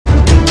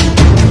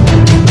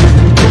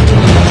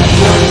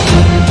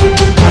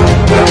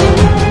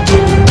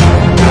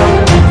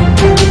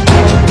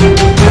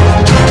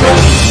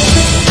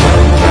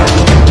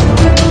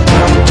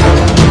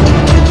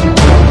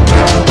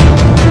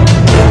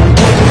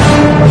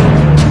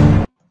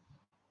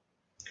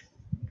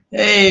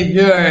Hey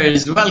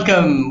viewers,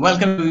 welcome.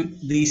 Welcome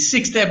to the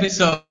sixth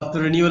episode of the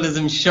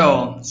Renewalism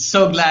Show.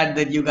 So glad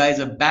that you guys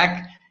are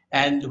back,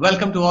 and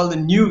welcome to all the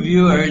new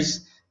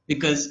viewers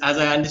because as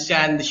I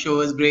understand the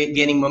show is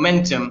gaining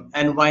momentum,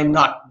 and why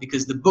not?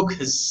 Because the book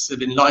has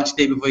been launched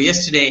day before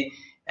yesterday,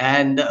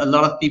 and a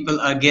lot of people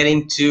are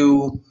getting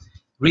to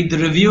read the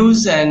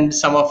reviews, and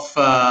some of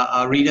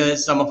our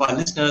readers, some of our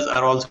listeners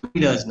are also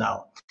readers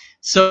now.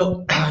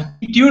 So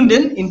be tuned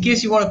in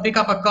case you want to pick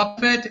up a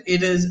copy of it.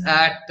 It is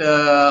at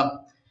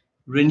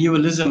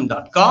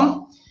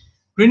renewalism.com.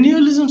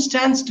 Renewalism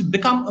stands to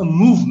become a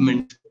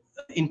movement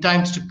in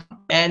times to come,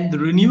 and the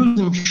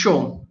Renewalism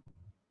Show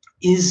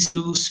is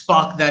to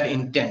spark that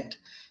intent.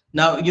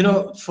 Now,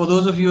 for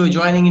those of you who are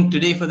joining in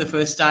today for the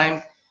first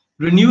time,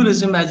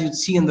 Renewalism, as you'd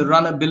see in the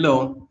runner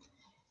below,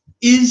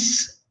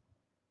 is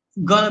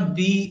gonna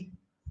be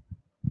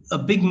a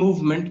big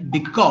movement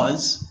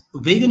because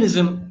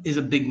veganism is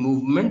a big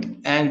movement,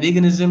 and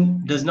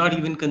veganism does not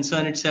even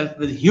concern itself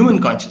with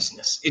human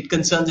consciousness. It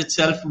concerns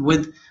itself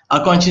with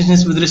our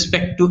consciousness with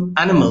respect to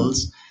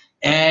animals.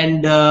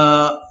 And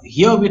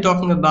here we're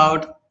talking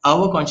about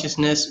our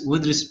consciousness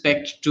with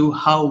respect to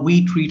how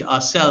we treat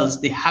ourselves,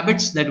 the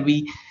habits that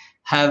we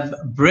have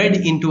bred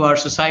into our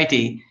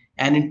society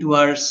and into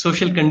our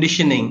social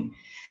conditioning.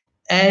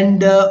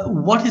 And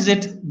what is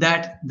it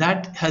that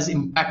has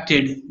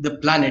impacted the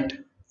planet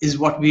is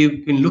what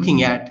we've been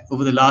looking at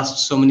over the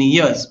last so many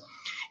years.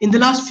 In the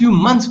last few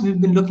months,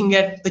 we've been looking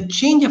at the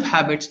change of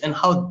habits and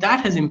how that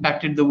has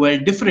impacted the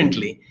world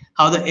differently,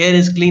 how the air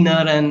is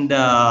cleaner and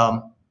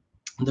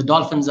the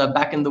dolphins are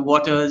back in the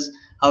waters,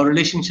 how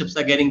relationships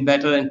are getting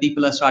better and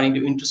people are starting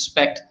to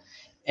introspect,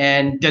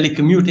 and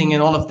telecommuting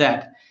and all of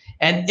that.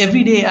 And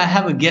every day I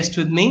have a guest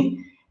with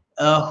me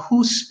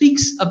who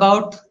speaks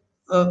about,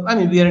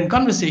 we are in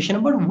conversation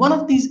about one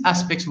of these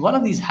aspects, one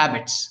of these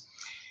habits.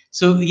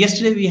 So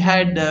yesterday we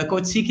had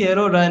Coach C.K.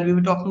 Arora, and we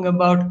were talking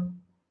about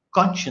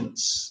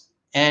conscience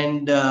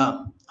and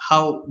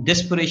how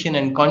desperation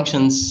and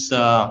conscience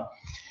are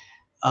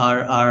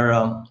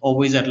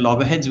always at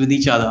loggerheads with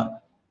each other.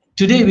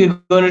 Today we're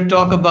going to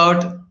talk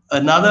about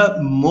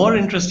another more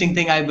interesting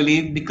thing, I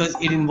believe, because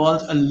it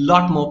involves a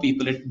lot more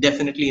people. It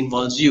definitely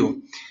involves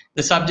you.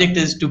 The subject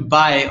is to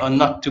buy or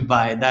not to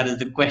buy. That is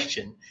the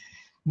question.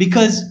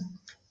 Because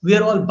we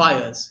are all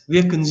buyers, we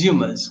are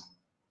consumers.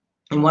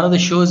 In one of the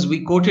shows, we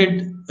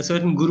quoted a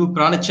certain Guru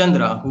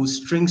Pranachandra, who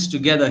strings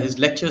together, his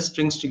lecture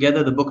strings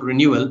together the book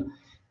Renewal.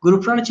 Guru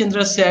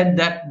Pranachandra said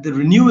that the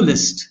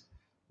renewalist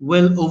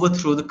will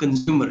overthrow the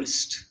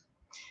consumerist.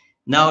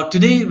 Now,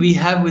 today we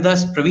have with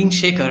us Praveen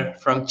Shekhar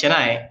from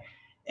Chennai.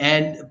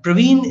 And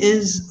Praveen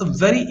is a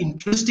very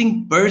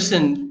interesting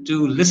person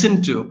to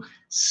listen to.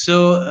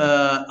 So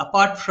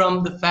apart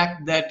from the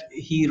fact that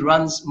he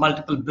runs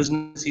multiple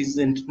businesses, he's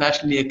an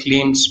internationally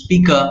acclaimed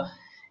speaker,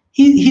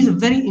 he's a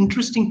very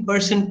interesting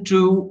person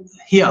to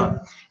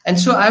hear. And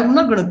so I'm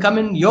not going to come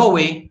in your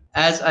way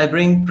as I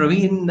bring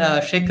Praveen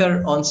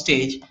Shekhar on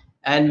stage,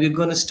 and we're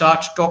going to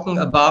start talking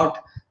about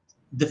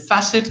the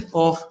facet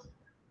of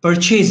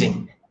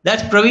purchasing.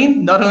 That's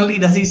Praveen. Not only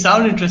does he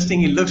sound interesting,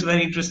 he looks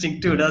very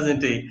interesting too,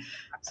 doesn't he?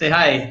 Say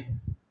hi.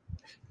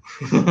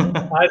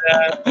 Hi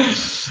there.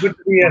 Good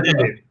to be here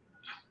today.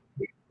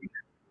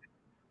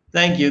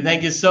 Thank you.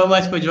 Thank you so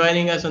much for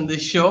joining us on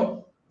this show.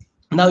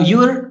 Now,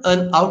 you're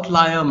an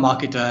outlier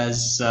marketer,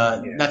 as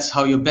that's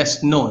how you're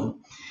best known.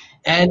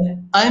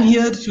 And I'm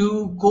here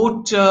to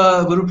quote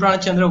Guru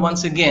Pranachandra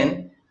once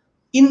again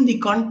in the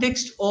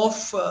context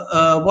of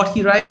what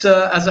he writes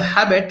as a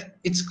habit.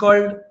 It's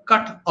called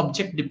cut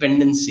object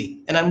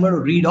dependency. And I'm going to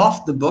read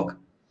off the book.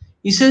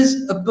 He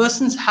says, a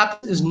person's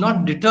happiness is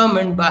not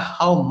determined by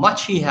how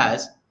much he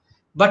has,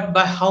 but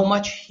by how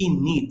much he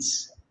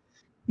needs.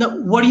 Now,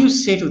 what do you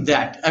say to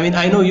that? I mean,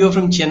 I know you're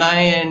from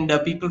Chennai, and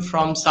people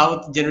from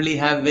South generally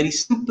have very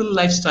simple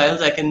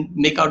lifestyles. I can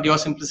make out your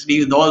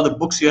simplicity with all the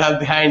books you have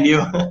behind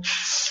you.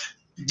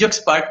 Jokes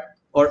apart,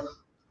 or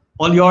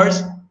all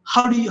yours.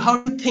 How do you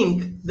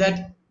think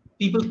that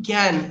people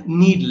can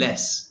need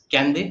less?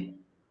 Can they?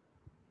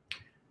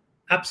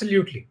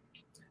 Absolutely.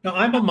 Now,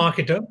 I'm a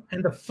marketer,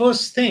 and the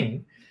first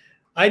thing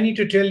I need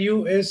to tell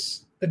you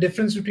is the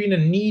difference between a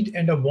need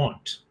and a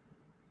want.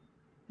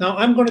 Now,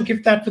 I'm going to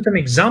give that with an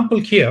example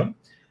here.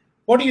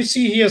 What do you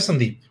see here,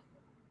 Sandeep?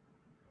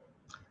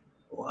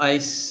 I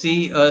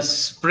see a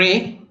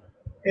spray.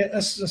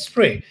 A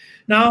spray.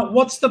 Now,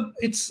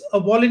 it's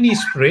a Volini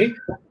spray.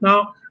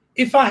 Now,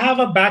 if I have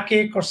a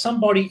backache or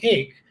some body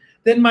ache,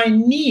 then my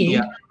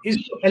need is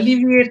to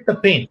alleviate the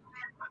pain.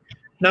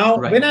 Now,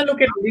 when I look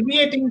at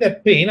alleviating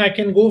that pain, I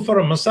can go for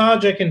a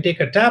massage, I can take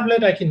a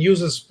tablet, I can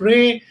use a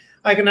spray,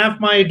 I can have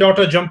my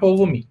daughter jump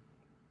over me,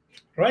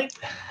 right?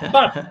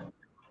 But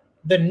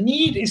the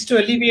need is to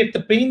alleviate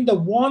the pain. The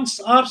wants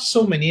are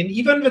so many. And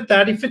even with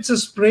that, if it's a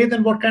spray,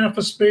 then what kind of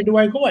a spray do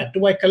I go at?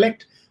 Do I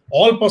collect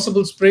all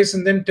possible sprays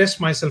and then test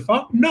myself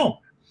out? No.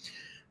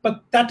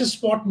 But that is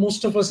what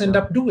most of us end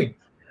up doing.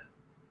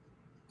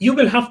 You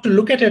will have to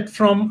look at it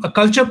from a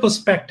culture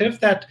perspective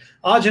that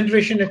our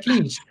generation at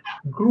least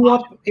grew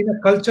up in a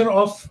culture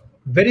of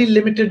very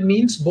limited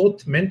means,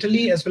 both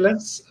mentally as well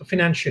as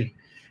financially.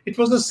 It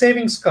was a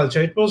savings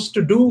culture. It was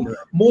to do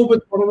more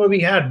with whatever we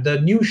had. The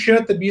new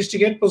shirt that we used to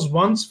get was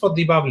once for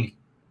Diwali,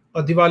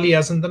 or Diwali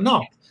as in the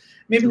north.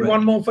 Maybe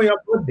one more for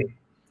your birthday.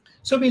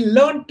 So we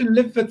learned to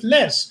live with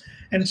less.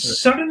 And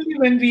suddenly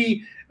when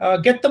we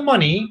get the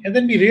money and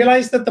then we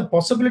realize that the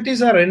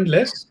possibilities are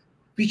endless,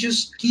 we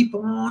just keep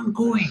on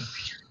going.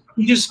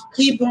 We just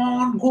keep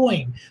on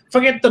going.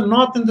 Forget the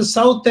north and the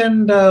south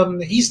and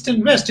east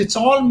and west. It's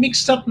all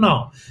mixed up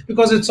now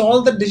because it's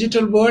all the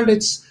digital world.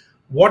 It's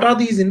what are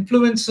these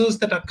influencers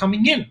that are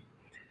coming in?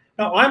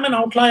 Now, I'm an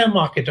outlier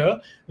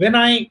marketer. When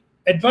I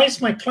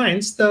advise my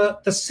clients, the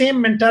same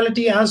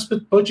mentality as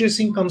with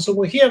purchasing comes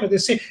over here, where they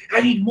say,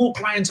 I need more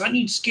clients, I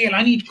need scale,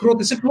 I need growth.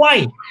 I said,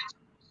 why?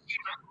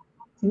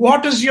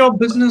 What is your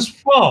business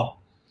for?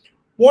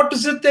 What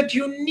is it that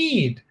you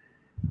need?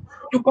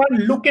 You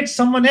can't look at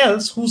someone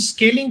else who's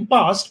scaling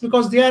past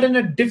because they are in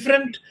a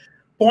different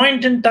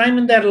point in time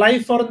in their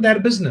life or in their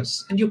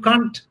business. And you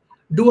can't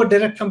do a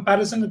direct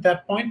comparison at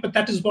that point, but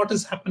that is what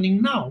is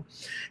happening now.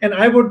 And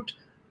I would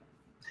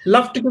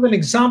love to give an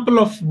example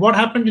of what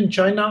happened in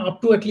China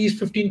up to at least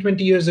 15,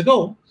 20 years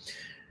ago.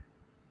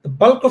 The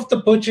bulk of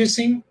the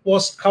purchasing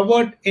was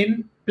covered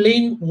in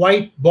plain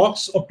white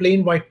box or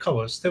plain white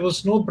covers. There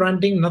was no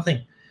branding,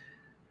 nothing.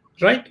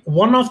 Right?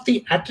 One of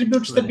the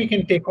attributes that we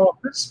can take off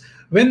is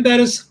when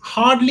there is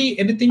hardly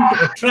anything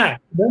to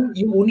attract, then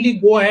you only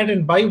go ahead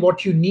and buy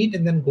what you need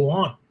and then go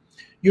on.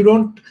 You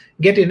don't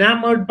get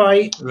enamored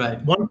by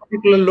one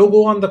particular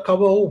logo on the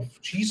cover. Oh,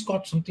 she's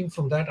got something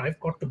from that. I've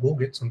got to go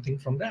get something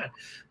from that.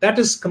 That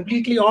is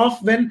completely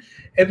off when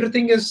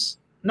everything is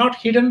not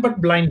hidden but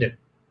blinded.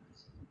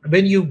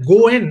 When you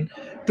go in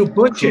to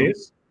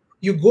purchase,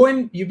 you go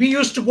in. We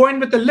used to go in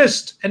with a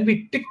list and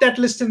we tick that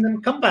list and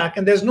then come back,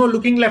 and there's no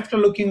looking left or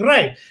looking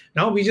right.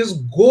 Now we just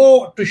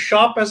go to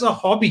shop as a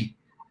hobby.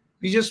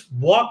 We just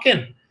walk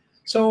in.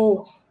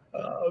 So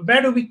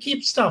where do we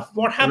keep stuff?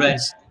 What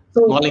happens?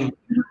 So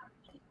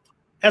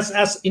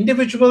as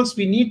individuals,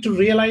 we need to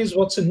realize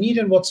what's a need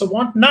and what's a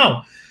want.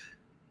 Now,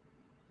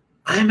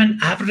 I'm an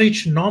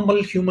average,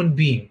 normal human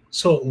being.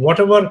 So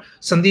whatever,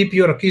 Sandeep,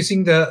 you're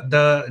accusing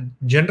the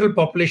general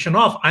population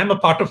of, I'm a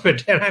part of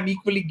it, and I'm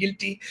equally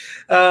guilty.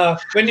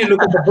 When you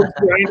look at the books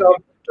behind,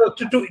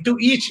 to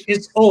each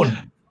his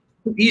own.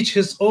 To each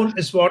his own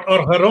is what,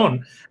 or her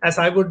own, as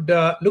I would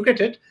look at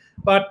it.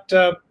 But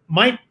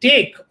my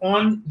take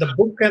on the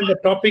book and the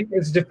topic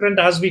is different.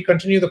 As we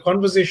continue the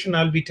conversation,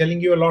 I'll be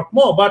telling you a lot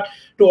more. But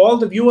to all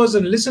the viewers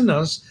and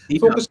listeners,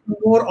 focus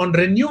more on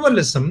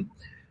renewalism.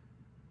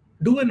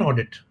 Do an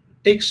audit.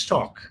 Take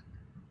stock.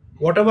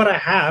 Whatever I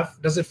have,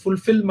 does it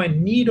fulfill my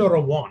need or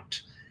a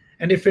want?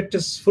 And if it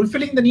is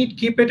fulfilling the need,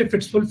 keep it. If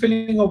it's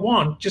fulfilling a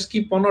want, just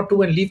keep one or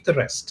two and leave the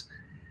rest.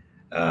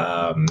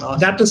 Awesome.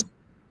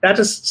 That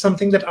is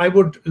something that I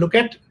would look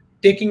at,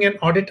 taking an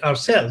audit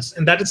ourselves,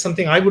 and that is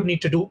something I would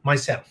need to do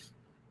myself.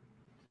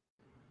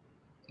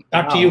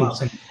 Back to you. Wow.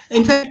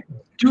 In fact,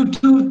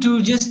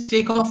 to just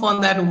take off on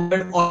that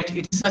word audit,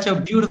 it's such a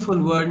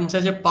beautiful word and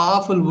such a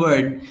powerful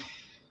word.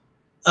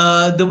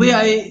 The way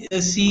I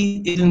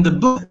see it in the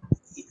book,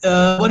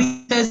 what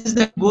he says is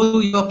that go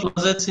through your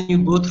closets and you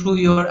go through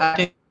your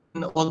attic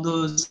and all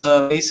those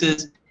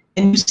places,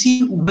 and you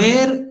see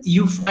where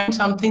you find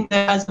something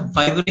that has a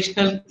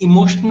vibrational,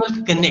 emotional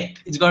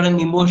connect. It's got an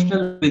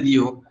emotional with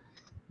you.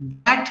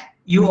 That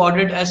you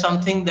audit as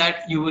something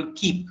that you will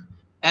keep,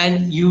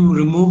 and you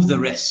remove the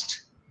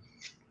rest.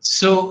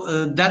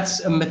 So that's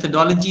a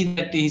methodology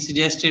that he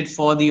suggested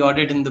for the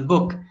audit in the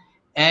book,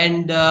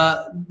 and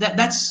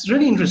that's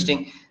really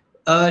interesting.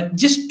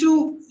 Just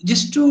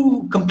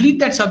to complete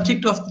that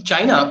subject of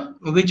China,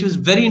 which was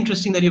very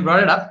interesting that you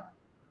brought it up.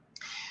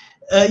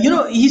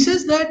 He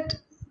says that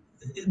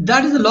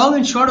is the long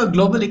and short of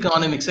global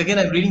economics. Again,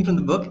 I'm reading from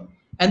the book.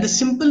 And the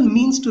simple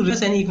means to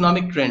reverse any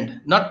economic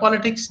trend, not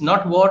politics,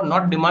 not war,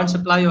 not demand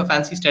supply or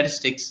fancy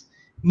statistics,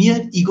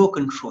 mere ego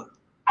control.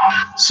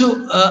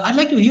 So I'd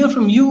like to hear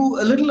from you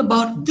a little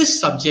about this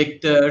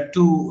subject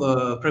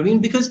to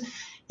Praveen, because,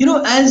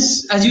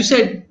 as you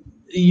said,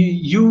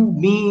 you,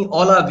 me,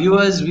 all our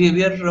viewers,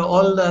 we are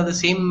all the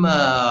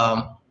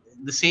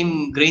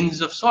same grains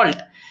of salt,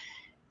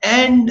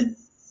 and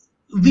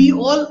we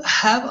all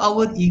have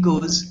our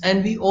egos,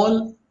 and we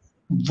all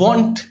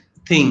want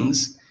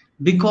things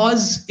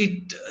because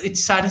it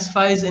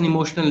satisfies an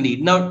emotional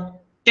need.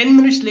 Now, 10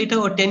 minutes later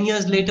or 10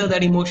 years later,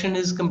 that emotion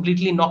is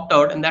completely knocked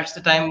out, and that's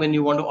the time when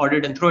you want to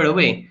audit and throw it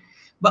away.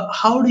 But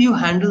how do you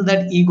handle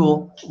that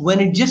ego when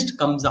it just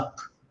comes up?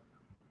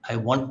 I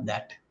want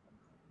that.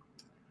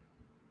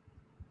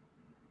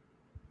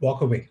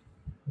 Walk away.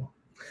 Say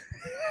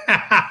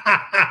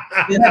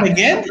that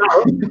again?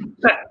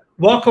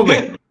 Walk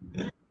away.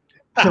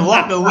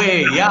 Walk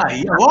away. Yeah,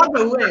 walk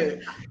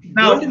away.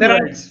 Now,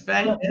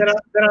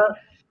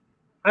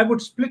 I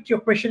would split your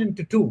question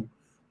into two.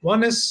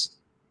 One is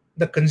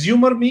the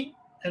consumer me,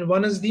 and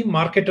one is the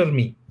marketer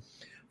me.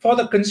 For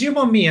the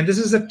consumer me, and this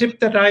is a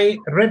tip that I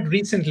read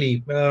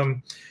recently,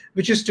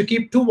 which is to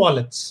keep two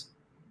wallets.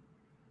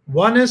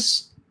 One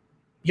is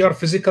your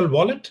physical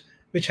wallet,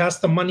 which has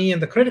the money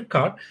and the credit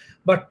card.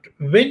 But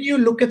when you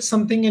look at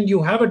something and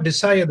you have a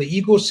desire, the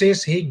ego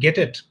says, hey, get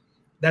it.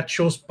 That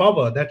shows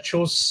power. That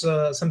shows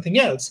something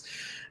else.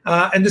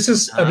 And this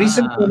is a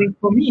recent learning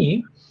for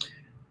me.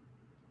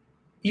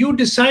 You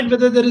decide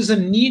whether there is a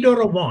need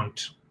or a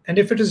want. And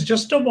if it is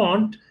just a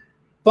want,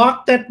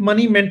 park that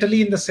money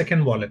mentally in the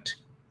second wallet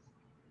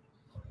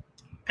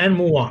and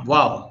move on.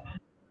 Wow.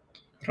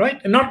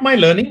 Right? And not my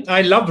learning.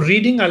 I love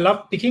reading. I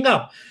love picking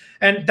up.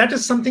 And that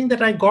is something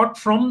that I got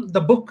from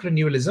the book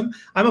Renewalism.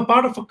 I'm a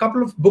part of a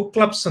couple of book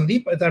clubs,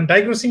 Sandeep. I'm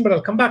digressing, but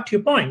I'll come back to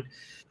your point.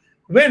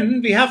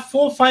 When we have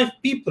 4 or 5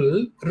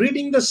 people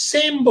reading the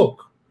same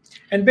book,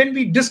 and when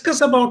we discuss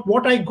about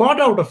what I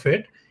got out of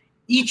it,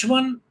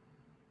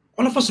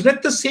 all of us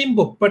read the same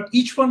book, but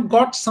each one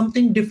got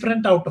something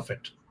different out of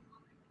it.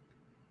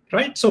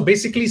 Right? So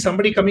basically,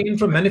 somebody coming in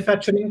from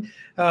manufacturing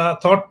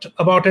thought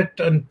about it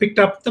and picked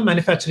up the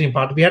manufacturing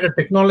part. We had a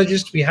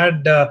technologist, we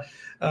had a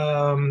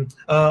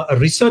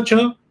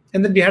researcher,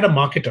 and then we had a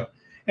marketer.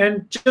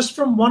 And just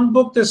from one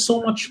book, there's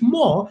so much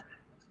more.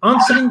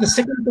 Answering the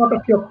second part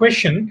of your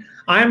question,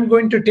 I am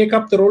going to take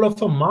up the role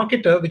of a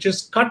marketer, which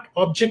is cut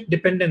object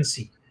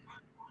dependency.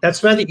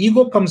 That's where the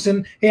ego comes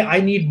in. Hey,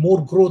 I need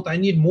more growth. I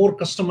need more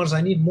customers.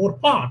 I need more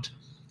part.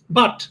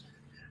 But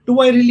do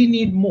I really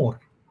need more?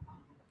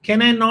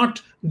 Can I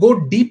not go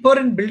deeper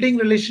in building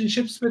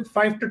relationships with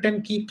 5 to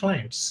 10 key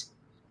clients?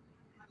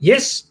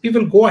 Yes, we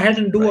will go ahead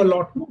and do a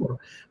lot more.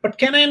 But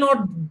can I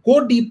not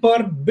go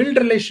deeper, build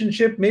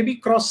relationship, maybe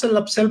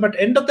cross-sell, upsell, but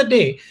end of the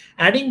day,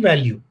 adding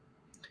value?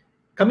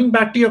 Coming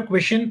back to your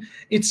question,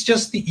 it's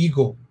just the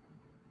ego.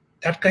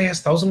 That guy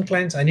has 1,000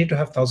 clients. I need to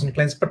have 1,000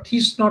 clients, but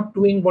he's not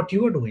doing what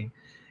you are doing.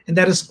 And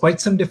there is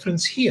quite some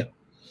difference here.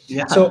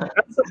 Yeah. So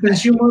as a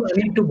consumer, I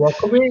need to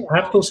walk away.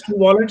 I have those 2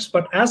 wallets.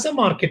 But as a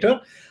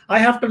marketer, I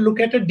have to look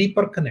at a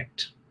deeper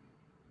connect.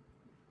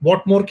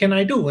 What more can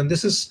I do? And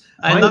this is...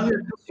 I love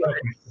your 2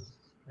 wallets.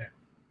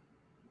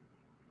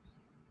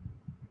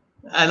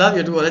 I love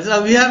your 2 wallets.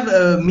 We have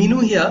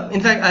Minu here.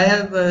 In fact, I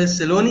have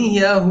Saloni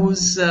here,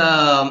 who's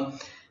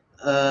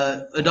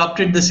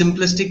adopted the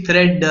simplistic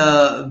thread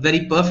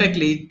very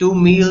perfectly. 2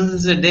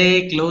 meals a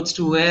day, clothes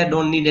to wear,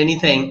 don't need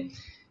anything.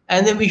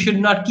 And then we should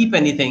not keep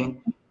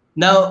anything.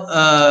 Now,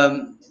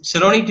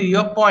 Saloni, to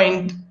your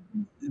point,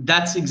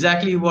 that's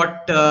exactly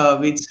what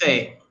we'd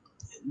say.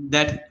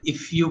 That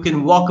if you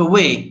can walk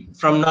away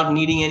from not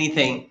needing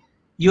anything,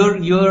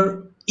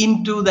 you're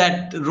into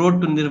that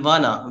road to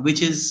nirvana,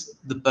 which is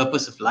the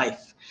purpose of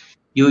life.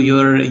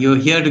 You're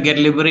here to get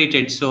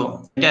liberated.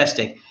 So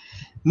fantastic.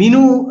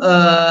 Minu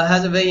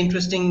has a very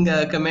interesting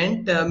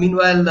comment.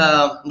 Meanwhile,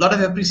 a lot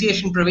of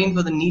appreciation, Praveen,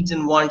 for the needs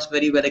and wants,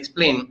 very well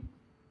explained.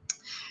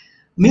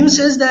 Minu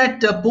says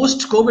that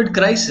post-COVID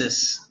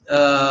crisis,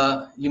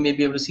 you may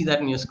be able to see that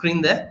on your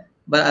screen there,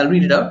 but I'll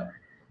read it out.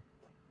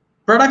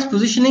 Product's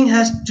positioning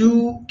has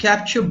to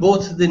capture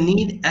both the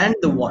need and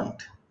the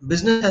want.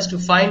 Business has to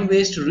find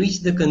ways to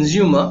reach the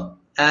consumer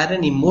at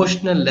an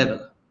emotional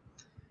level.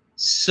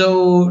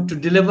 So to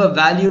deliver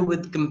value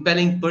with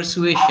compelling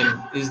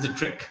persuasion is the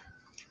trick.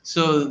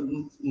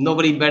 So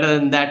nobody better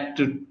than that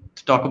to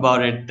talk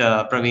about it.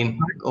 Praveen,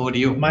 over to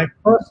you. My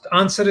first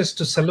answer is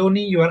to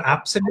Saloni. You are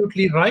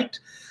absolutely right.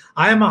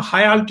 I am a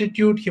high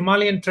altitude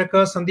Himalayan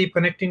trekker, Sandeep,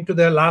 connecting to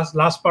the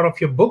last part of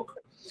your book.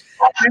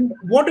 And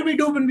what do we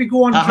do when we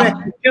go on trek?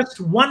 Just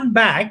one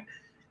bag,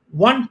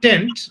 one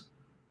tent,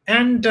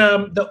 and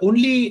the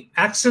only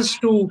access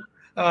to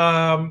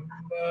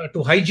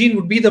hygiene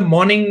would be the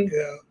morning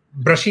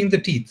brushing the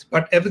teeth.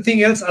 But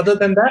everything else other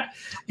than that,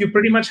 you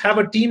pretty much have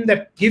a team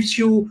that gives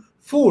you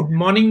food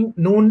morning,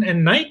 noon,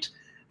 and night.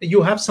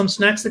 You have some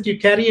snacks that you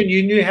carry, and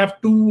you have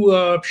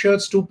 2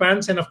 shirts, 2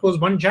 pants, and of course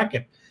 1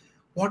 jacket.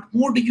 What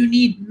more do you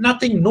need?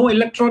 Nothing. No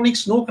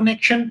electronics, no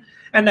connection,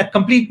 and a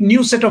complete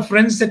new set of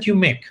friends that you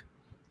make.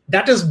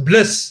 That is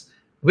bliss.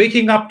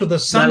 Waking up to the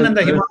sun and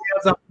the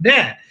Himalayas up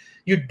there.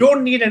 You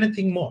don't need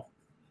anything more.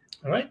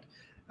 All right.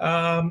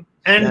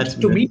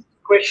 And to meet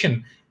the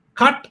question,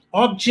 cut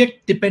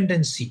object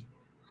dependency.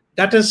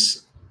 That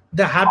is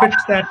the habit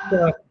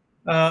that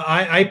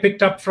I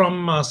picked up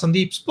from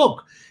Sandeep's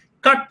book.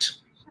 Cut.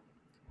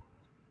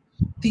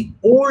 The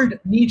old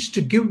needs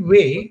to give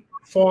way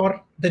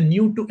for the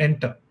new to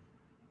enter.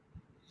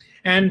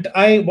 And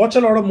I watch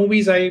a lot of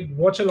movies. I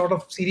watch a lot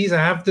of series. I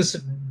have this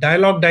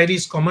Dialogue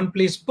Diaries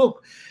Commonplace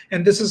book.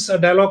 And this is a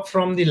dialogue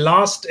from the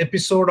last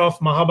episode of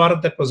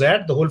Mahabharata that was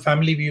aired. The whole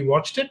family, we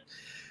watched it.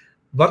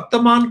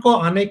 Vartaman ko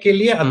aane ke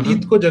liye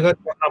atit ko jagah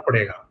chhodna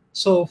padega.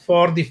 So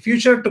for the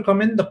future to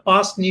come in, the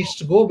past needs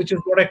to go, which is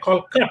what I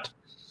call cut.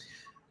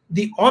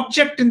 The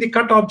object in the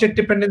cut object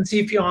dependency,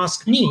 if you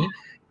ask me,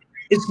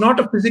 it's not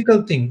a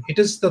physical thing. It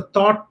is the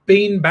thought,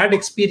 pain, bad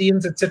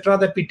experience, etc.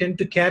 that we tend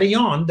to carry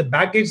on, the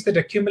baggage that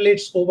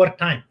accumulates over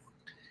time.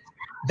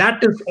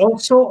 That is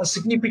also a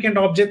significant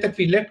object that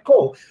we let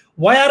go.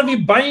 Why are we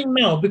buying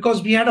now?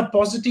 Because we had a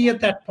paucity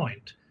at that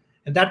point.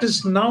 And that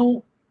is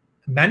now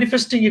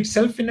manifesting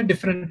itself in a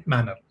different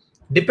manner.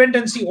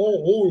 Dependency, oh,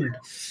 old.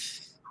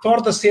 for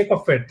the sake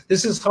of it.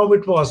 This is how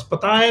it was.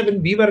 Pataya,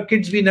 when we were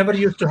kids, we never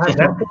used to have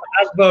that.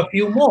 Have a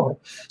few more.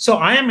 So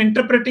I am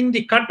interpreting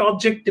the cut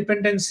object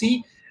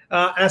dependency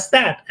as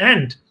that.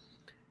 And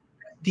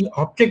the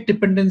object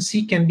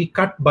dependency can be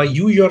cut by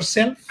you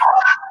yourself,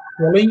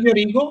 following your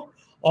ego,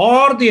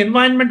 or the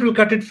environment will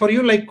cut it for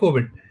you like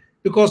COVID.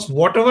 Because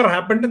whatever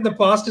happened in the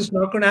past is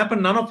not going to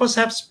happen. None of us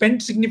have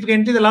spent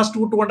significantly the last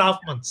 2.5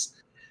 months.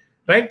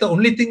 Right? The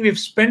only thing we've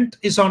spent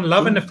is on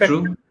love and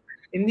affection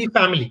in the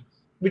family,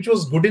 which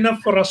was good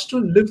enough for us to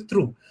live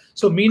through.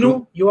 So,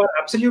 Meenu, you are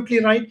absolutely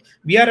right.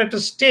 We are at a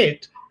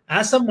state,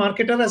 as a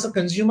marketer, as a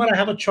consumer, I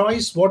have a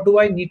choice. What do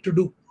I need to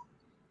do?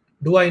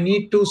 Do I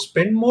need to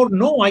spend more?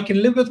 No, I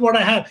can live with what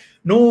I have.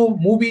 No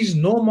movies,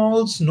 no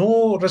malls,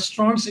 no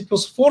restaurants. It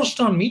was forced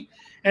on me.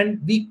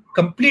 And we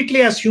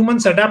completely, as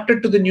humans,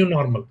 adapted to the new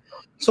normal.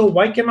 So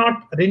why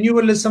cannot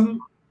renewalism,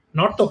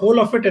 not the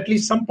whole of it, at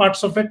least some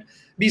parts of it,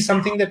 be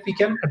something that we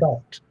can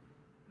adopt?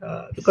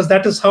 Because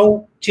that is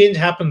how change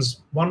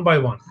happens one by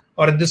one.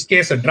 Or in this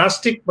case, a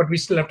drastic, but we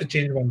still have to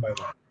change one by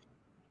one.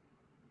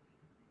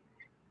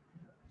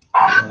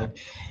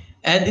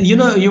 And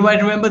you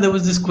might remember there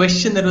was this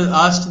question that was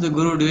asked to the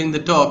Guru during the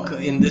talk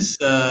in this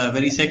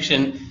very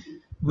section,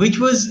 which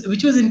was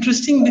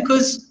interesting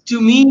because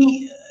to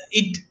me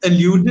it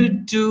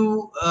alluded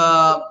to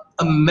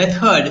a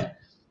method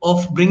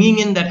of bringing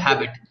in that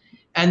habit,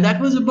 and that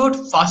was about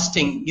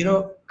fasting.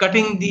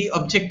 Cutting the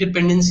object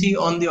dependency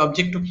on the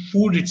object of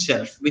food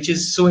itself, which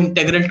is so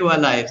integral to our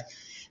lives.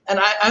 And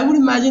I would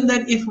imagine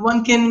that if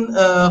one can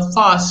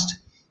fast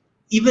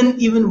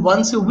even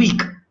once a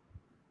week,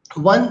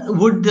 one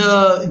would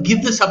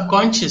give the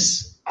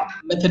subconscious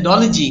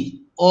methodology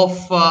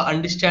of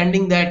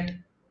understanding that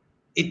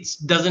it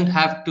doesn't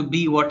have to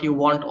be what you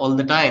want all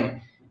the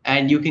time,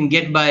 and you can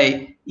get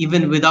by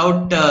even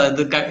without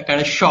the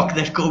kind of shock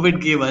that COVID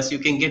gave us. You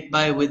can get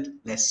by with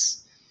less.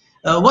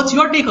 What's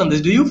your take on this?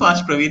 Do you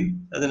fast, Praveen,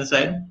 as an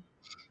aside?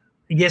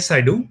 Yes,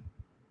 I do.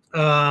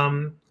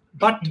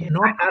 But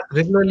not as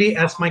regularly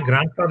as my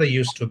grandfather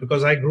used to,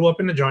 because I grew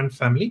up in a joint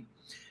family.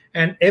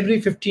 And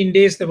every 15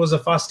 days, there was a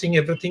fasting,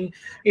 everything.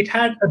 It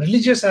had a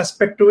religious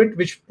aspect to it,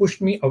 which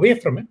pushed me away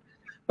from it.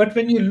 But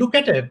when you look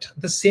at it,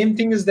 the same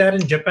thing is there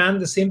in Japan.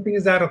 The same thing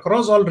is there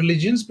across all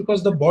religions,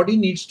 because the body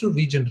needs to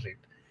regenerate.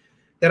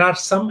 There are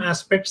some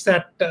aspects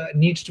that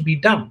needs to be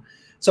done.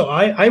 So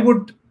I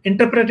would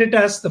interpret it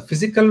as the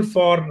physical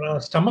for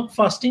stomach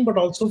fasting, but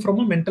also from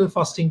a mental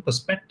fasting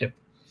perspective.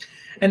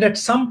 And at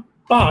some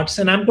parts,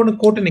 and I'm going to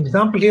quote an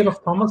example here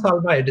of Thomas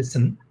Alva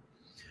Edison.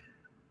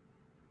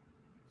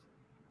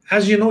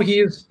 As you know, he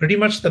is pretty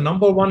much the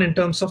 #1 in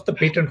terms of the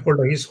patent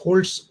holder. He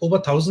holds over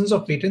thousands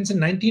of patents. In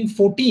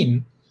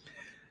 1914,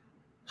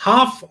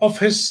 half of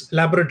his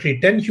laboratory,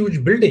 10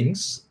 huge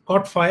buildings,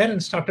 caught fire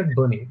and started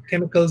burning,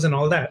 chemicals and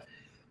all that.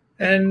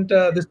 And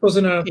this was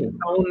in a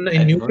town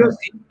in New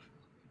Jersey.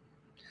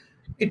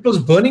 It was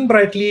burning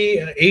brightly.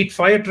 8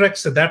 fire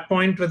trucks at that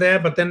point were there,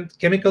 but then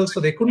chemicals,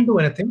 so they couldn't do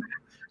anything.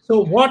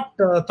 So what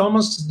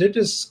Thomas did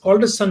is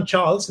called his son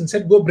Charles and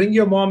said, go bring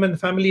your mom and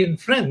family and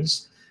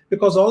friends,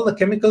 because all the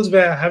chemicals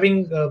were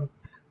having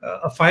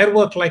a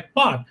firework-like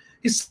part.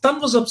 His son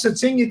was upset,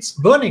 saying it's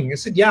burning. He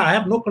said, yeah, I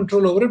have no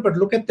control over it, but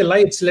look at the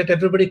lights. Let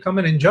everybody come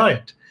and enjoy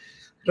it.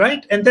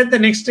 Right? And then the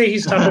next day he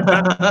started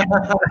back.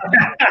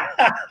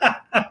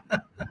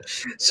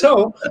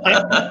 So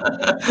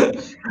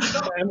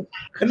I'm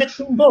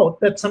connecting both,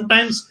 that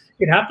sometimes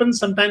it happens,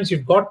 sometimes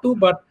you've got to,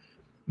 but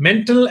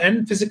mental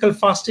and physical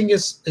fasting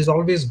is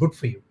always good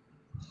for you.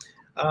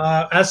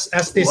 As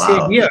they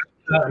say here,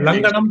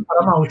 Langanam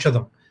Parama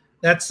Aushadam.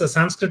 That's a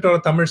Sanskrit or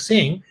a Tamil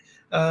saying.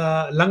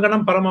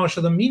 Langanam Parama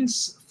Aushadam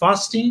means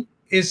fasting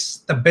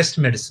is the best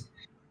medicine.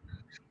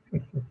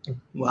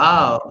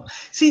 Wow.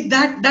 See,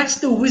 that's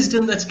the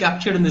wisdom that's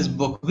captured in this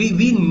book.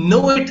 We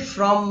know it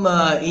from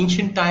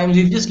ancient times.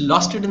 We've just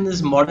lost it in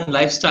this modern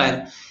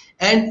lifestyle.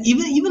 And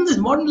even this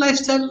modern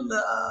lifestyle,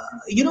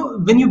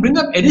 when you bring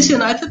up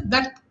Edison, I think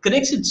that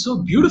connects it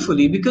so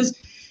beautifully, because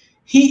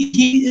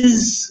he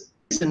is,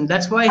 and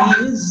that's why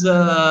he is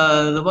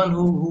the one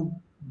who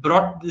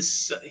brought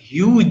this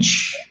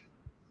huge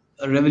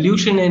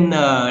revolution in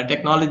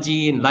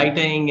technology, in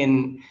lighting,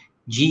 and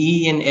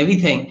GE, and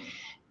everything.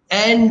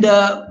 And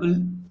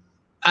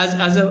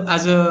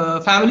as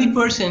a family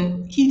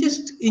person, he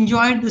just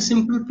enjoyed the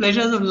simple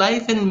pleasures of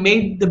life and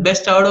made the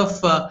best out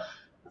of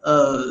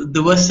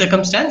the worst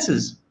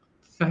circumstances.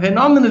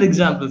 Phenomenal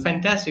example.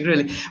 Fantastic,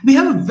 really. We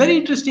have a very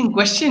interesting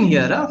question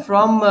here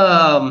from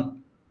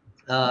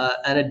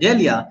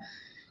Anadelia.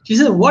 She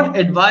said, what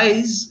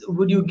advice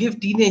would you give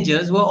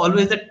teenagers who are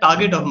always the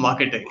target of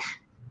marketing?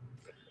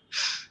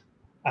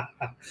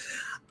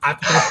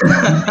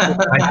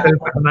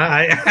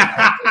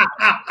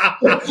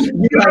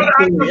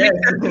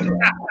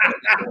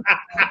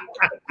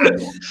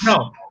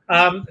 No.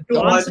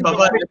 To answer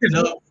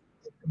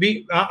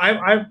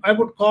I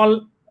would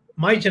call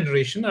my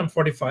generation, I'm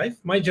 45,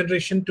 my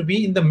generation to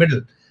be in the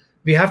middle.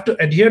 We have to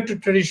adhere to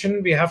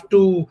tradition. We have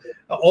to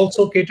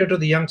also cater to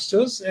the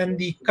youngsters. And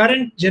the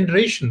current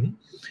generation,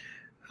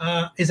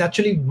 is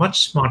actually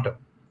much smarter.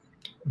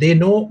 They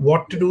know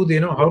what to do. They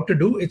know how to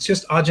do. It's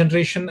just our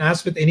generation,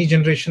 as with any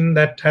generation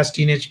that has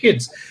teenage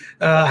kids,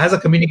 has a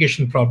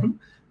communication problem.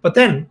 But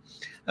then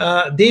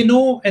they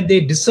know and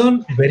they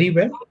discern very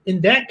well. In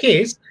their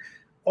case,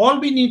 all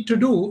we need to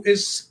do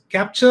is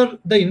capture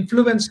the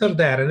influencer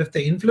there. And if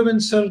the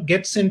influencer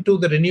gets into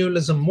the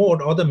renewalism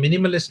mode or the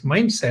minimalist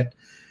mindset,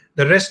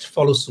 the rest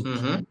follows suit.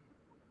 Mm-hmm.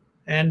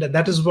 And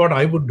that is what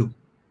I would do.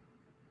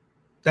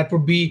 That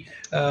would be,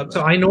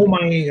 so I know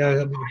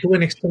to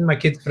an extent, my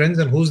kids' friends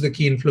and who's the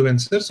key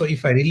influencer. So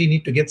if I really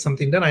need to get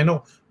something done, I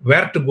know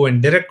where to go,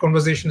 and direct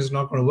conversation is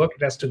not going to work.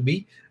 It has to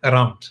be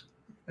around.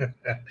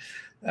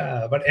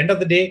 But end of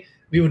the day,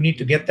 we would need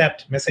to get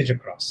that message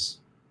across.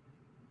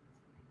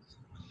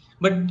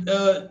 But,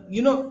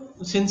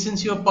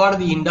 since you're part of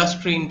the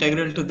industry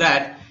integral to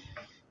that,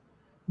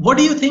 what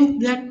do you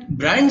think that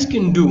brands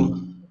can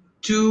do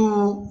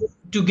to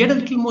get a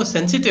little more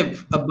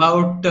sensitive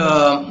about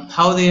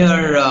how they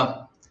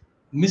are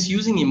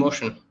misusing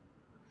emotion?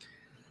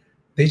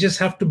 They just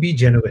have to be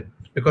genuine,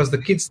 because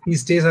the kids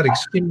these days are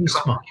extremely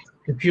smart.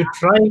 If you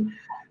try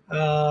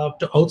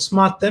to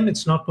outsmart them,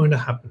 it's not going to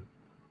happen.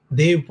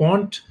 They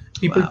want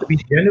people to be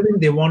genuine.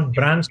 They want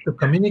brands to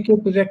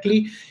communicate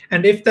directly.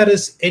 And if there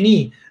is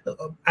any,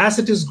 as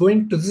it is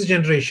going to this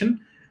generation,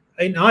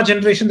 in our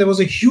generation, there was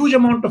a huge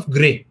amount of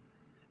gray.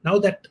 Now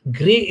that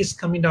gray is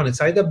coming down.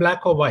 It's either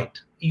black or white.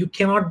 You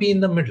cannot be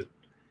in the middle.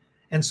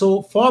 And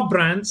so for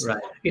brands,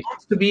 it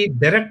has to be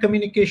direct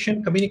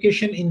communication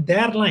in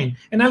their line.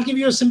 And I'll give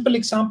you a simple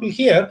example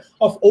here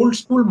of old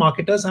school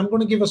marketers. I'm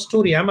going to give a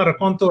story. I'm a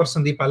raconteur,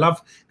 Sandeep. I love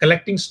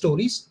collecting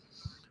stories.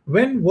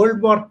 When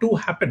World War II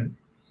happened,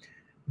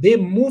 they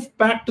moved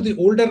back to the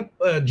older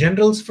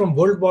generals from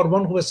World War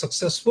I who were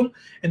successful,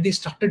 and they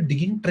started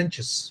digging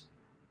trenches.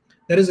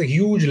 There is a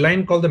huge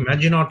line called the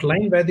Maginot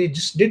Line where they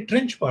just did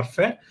trench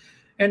warfare,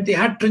 and they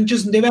had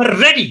trenches and they were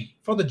ready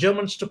for the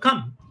Germans to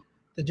come.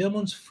 The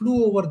Germans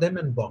flew over them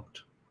and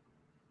bombed.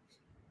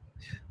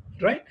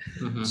 Right?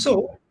 Mm-hmm.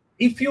 So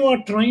if you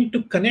are trying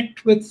to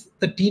connect with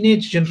the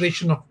teenage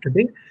generation of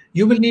today,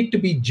 you will need to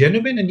be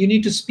genuine and you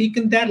need to speak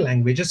in their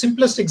language. A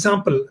simplest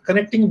example,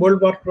 connecting World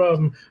War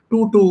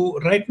II to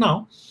right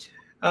now,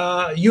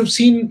 you've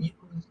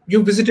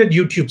visited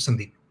YouTube,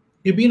 Sandeep.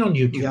 You've been on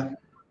YouTube,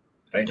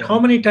 right? Yeah. How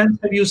many times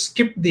have you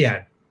skipped the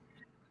ad?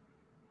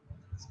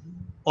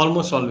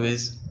 Almost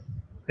always.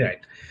 Right.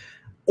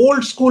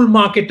 Old school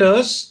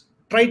marketers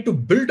try to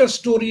build a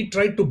story,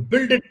 try to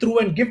build it through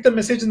and give the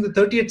message in the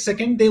 30th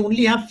second. They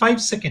only have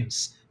 5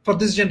 seconds for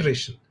this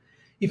generation.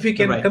 If you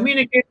can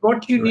communicate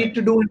what you need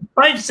to do in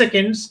 5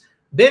 seconds,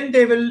 then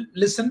they will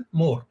listen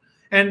more.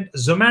 And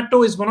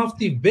Zomato is one of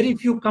the very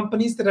few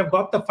companies that have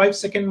got the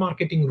 5-second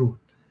marketing rule.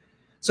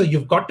 So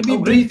you've got to be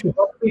brief, you've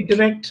got to be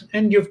direct,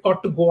 and you've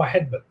got to go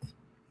ahead with.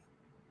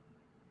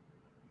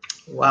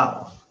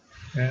 Wow.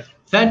 Yeah.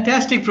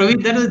 Fantastic,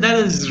 Praveen. That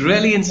is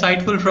really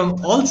insightful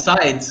from all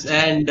sides.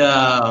 And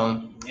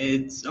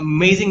it's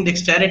amazing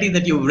dexterity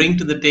that you bring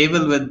to the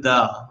table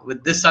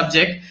with this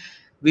subject.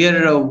 We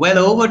are well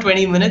over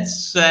 20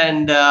 minutes,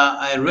 and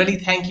I really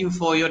thank you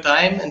for your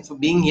time and for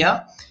being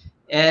here.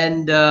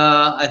 And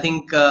I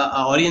think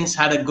our audience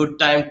had a good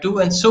time too,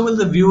 and so will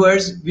the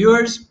viewers.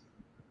 Viewers,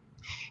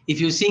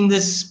 if you're seeing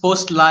this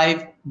post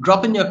live,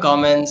 drop in your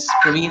comments.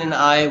 Praveen and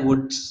I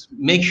would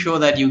make sure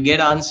that you get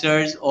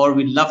answers, or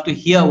we'd love to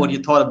hear what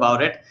you thought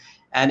about it.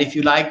 And if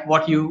you like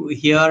what you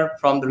hear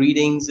from the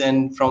readings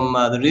and from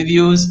the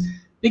reviews,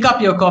 pick up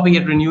your copy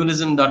at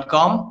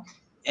renewalism.com.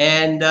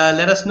 and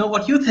let us know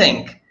what you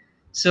think.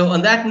 So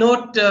on that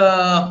note,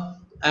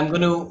 I'm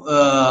going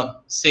to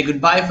say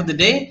goodbye for the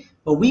day,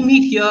 but we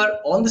meet here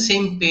on the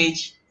same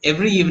page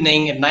every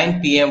evening at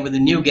 9 p.m. with a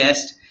new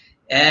guest,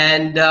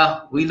 and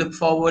we look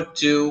forward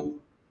to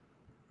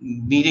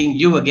meeting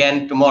you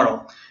again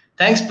tomorrow.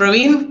 Thanks,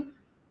 Praveen,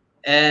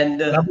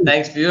 and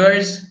thanks,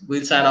 viewers.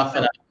 We'll sign off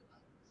for now.